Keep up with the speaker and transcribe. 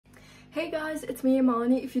Hey guys, it's me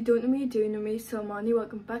Armani. If you don't know me, you do know me. So Armani,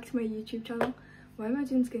 welcome back to my YouTube channel. Why am I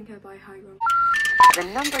doing skincare by Hiram? The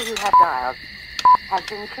number you have dialed has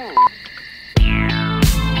been changed.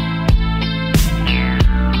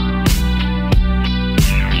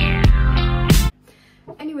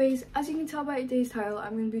 Anyways, as you can tell by today's title,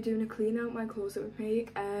 I'm going to be doing a clean out my closet with me.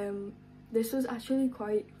 This was actually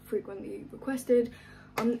quite frequently requested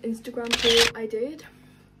on Instagram poll I did.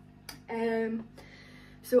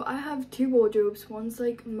 So I have two wardrobes. One's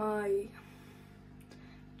like my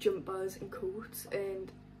jumpers and coats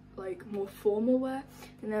and like more formal wear,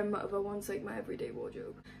 and then my other one's like my everyday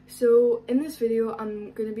wardrobe. So in this video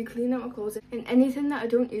I'm going to be cleaning out my closet, and anything that I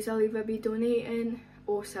don't use I'll either be donating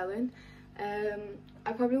or selling.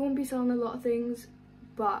 I probably won't be selling a lot of things,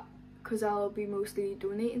 but because I'll be mostly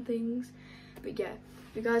donating things. But yeah,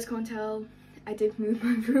 if you guys can't tell, I did move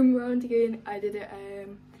my room around again. I did it a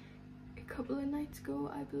couple of nights ago,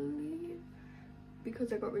 I believe,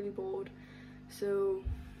 because I got really bored. So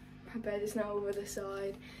my bed is now over the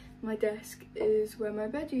side. My desk is where my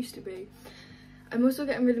bed used to be. I'm also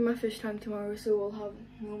getting rid of my fish tank tomorrow, so we'll have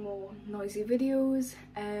no more noisy videos.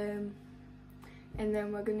 And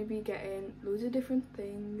then we're going to be getting loads of different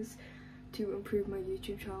things to improve my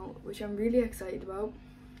YouTube channel, which I'm really excited about.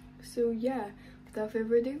 So yeah, without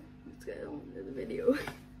further ado, let's get on with the video.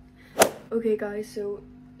 Okay guys, so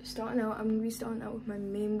starting out, I'm going to be starting out with my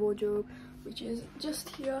main wardrobe, which is just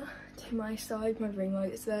here to my side. My ring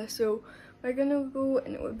light is there, so we're going to go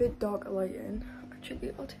into a bit darker lighting.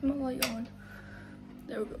 Actually, I'll turn my light on.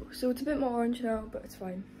 There we go. So it's a bit more orange now, but it's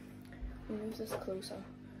fine. I'll move this closer.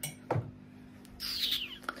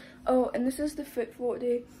 Oh, and this is the fit for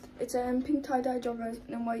today. It's pink tie-dye joggers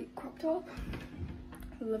and a white crop top.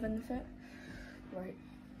 Loving the fit. Right,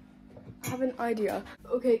 I have an idea.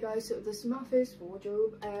 Okay guys, so this is my first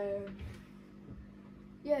wardrobe.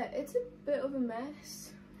 Yeah, it's a bit of a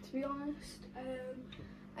mess, to be honest.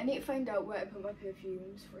 I need to find out where to put my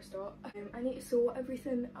perfumes for a start. I need to sort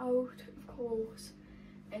everything out, of course,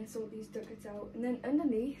 and sort these ducats out. And then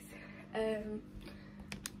underneath,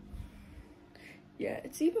 yeah,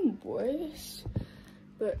 it's even worse,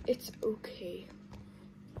 but it's okay.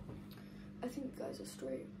 I think you guys are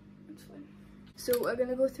straight. It's fine. So we're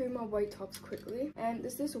gonna go through my white tops quickly. And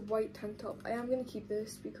there's this white tank top. I am gonna keep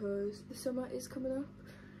this because the summer is coming up.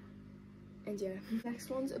 And yeah,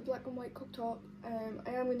 next one's a black and white crop top.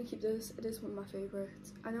 I am gonna keep this. It is one of my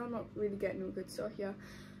favorites. I know I'm not really getting a good start here,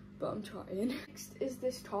 but I'm trying. Next is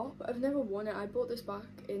this top. I've never worn it. I bought this back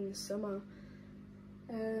in the summer.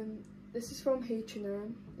 This is from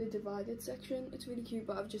H&M, the divided section. It's really cute,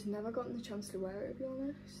 but I've just never gotten the chance to wear it, to be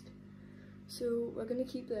honest. So we're gonna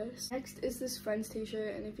keep this. Next is this Friends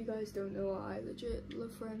t-shirt, and if you guys don't know, I legit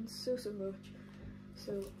love Friends so much.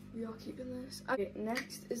 So we are keeping this. Okay,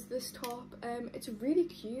 next is this top. It's really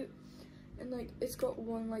cute, and like it's got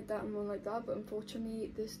one like that and one like that, but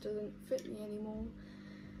unfortunately this doesn't fit me anymore.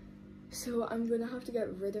 So I'm gonna have to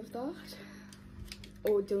get rid of that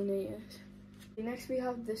or donate it. Next we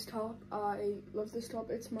have this top. I love this top.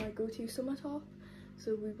 It's my go-to summer top,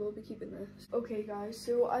 so we will be keeping this. Okay guys,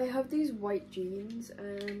 so I have these white jeans.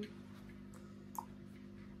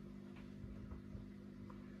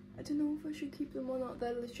 I don't know if I should keep them or not.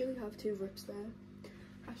 They literally have two rips there.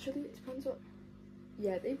 Actually, it depends on,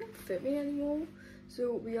 yeah, they won't fit me anymore,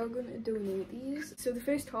 so we are going to donate these. So the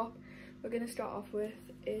first top we're going to start off with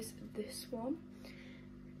is this one.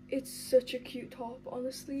 It's such a cute top,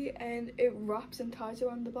 honestly, and it wraps and ties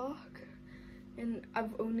around the back. And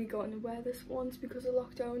I've only gotten to wear this once because of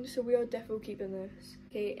lockdown, so we are definitely keeping this.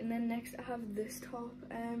 Okay, and then next I have this top.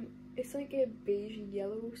 It's like a beige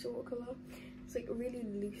yellow sort of colour. It's like a really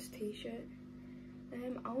loose t-shirt. I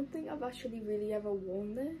don't think I've actually really ever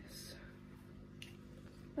worn this.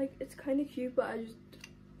 Like, it's kind of cute, but I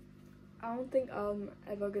don't think I'm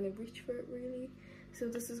ever gonna reach for it really. So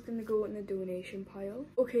this is going to go in the donation pile.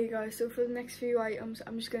 Okay guys, so for the next few items,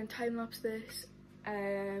 I'm just going to time lapse this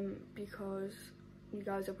because you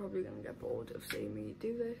guys are probably going to get bored of seeing me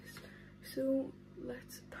do this. So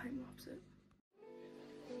let's time lapse it.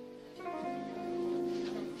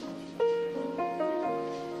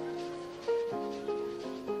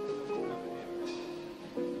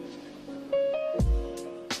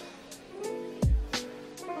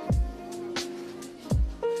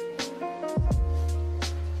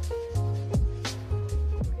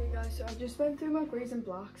 Just went through my greys and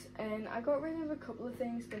blacks, and I got rid of a couple of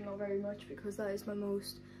things, but not very much because that is my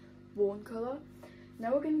most worn colour.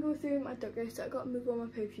 Now we're going to go through my ducats. I got to move all my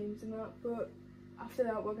perfumes and that, but after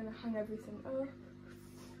that we're going to hang everything up.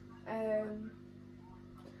 And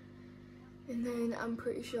then I'm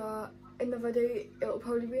pretty sure another day, it'll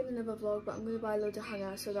probably be in another vlog, but I'm going to buy loads of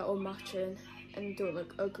hangers so they're all matching and don't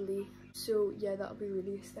look ugly. So yeah, that'll be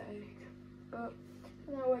really aesthetic. But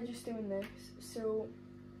now we're just doing this, so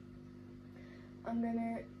I'm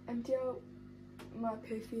gonna empty out my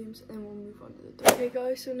perfumes and we'll move on to the door. Okay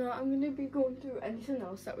guys, so now I'm gonna be going through anything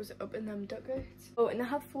else that was up in them duckets. Oh, and I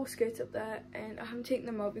have 4 skirts up there and I haven't taken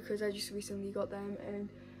them out because I just recently got them and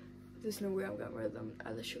there's no way I'm getting rid of them.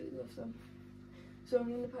 I literally love them. So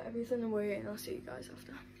I'm gonna put everything away and I'll see you guys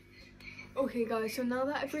after. Okay guys, so now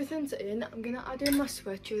that everything's in, I'm gonna add in my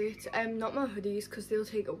sweatshirts, not my hoodies because they'll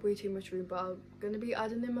take up way too much room, but I'm gonna be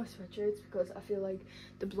adding in my sweatshirts because I feel like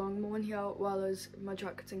they belong more in here, while as my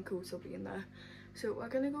jackets and coats will be in there. So we're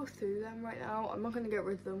gonna go through them right now. I'm not gonna get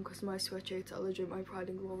rid of them because my sweatshirts are legit my pride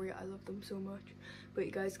and glory. I love them so much, but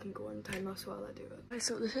you guys can go on time lapse while I do it. Okay,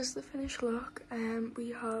 so this is the finished look.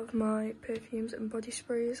 We have my perfumes and body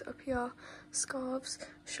sprays up here, scarves,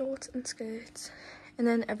 shorts and skirts. And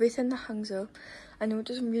then everything that hangs up. I know it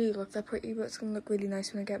doesn't really look that pretty, but it's going to look really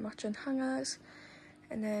nice when I get matching hangers.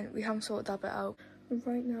 And then we haven't sorted that bit out.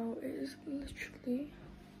 Right now it is literally,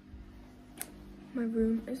 my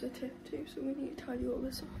room is a tip too, so we need to tidy all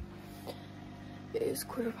this up. It is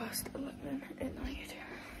 11:15 at night.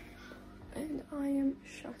 And I am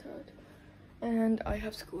shattered. And I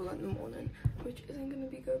have school in the morning, which isn't going to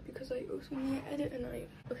be good because I also need to edit at night.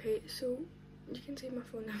 Okay, so you can see my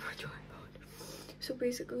phone and my tripod. So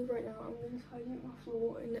basically right now I'm going to tidy up my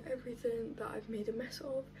floor and everything that I've made a mess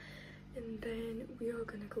of, and then we are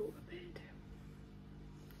going to go to bed.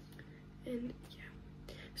 And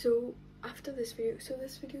yeah, so after this video, so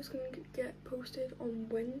this video is going to get posted on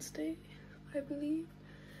Wednesday, I believe,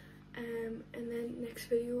 and then next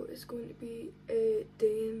video is going to be a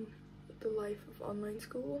day in the life of online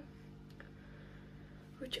school,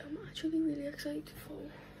 which I'm actually really excited for.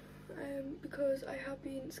 Because I have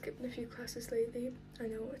been skipping a few classes lately. I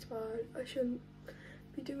know it's bad, I shouldn't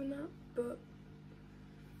be doing that, but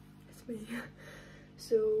it's me.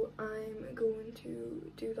 So I'm going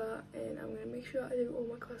to do that and I'm going to make sure I do all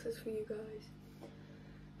my classes for you guys.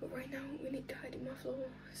 But right now we need to tidy my floor,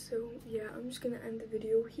 so yeah, I'm just going to end the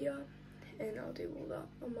video here and I'll do all that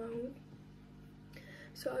on my own.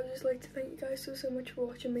 So I'd just like to thank you guys so much for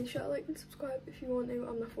watching. Make sure to like and subscribe if you want to.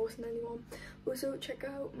 I'm not forcing anyone. Also check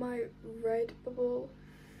out my Redbubble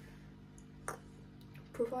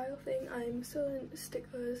profile thing. I'm selling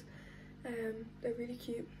stickers. They're really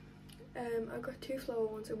cute. I've got 2 flower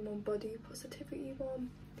ones and 1 body positivity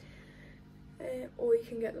one. Or you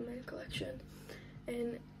can get them in a collection.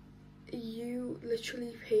 And you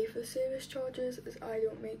literally pay for the service charges, as I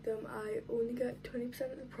don't make them. I only get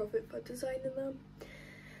 20% of the profit for designing them.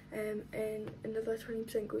 And another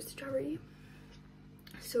 20% goes to charity.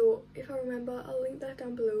 So if I remember, I'll link that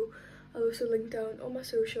down below. I'll also link down all my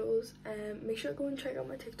socials, and make sure to go and check out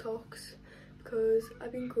my TikToks because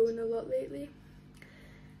I've been growing a lot lately.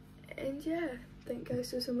 And yeah, thank you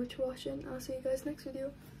guys so much for watching. I'll see you guys next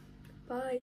video. Bye.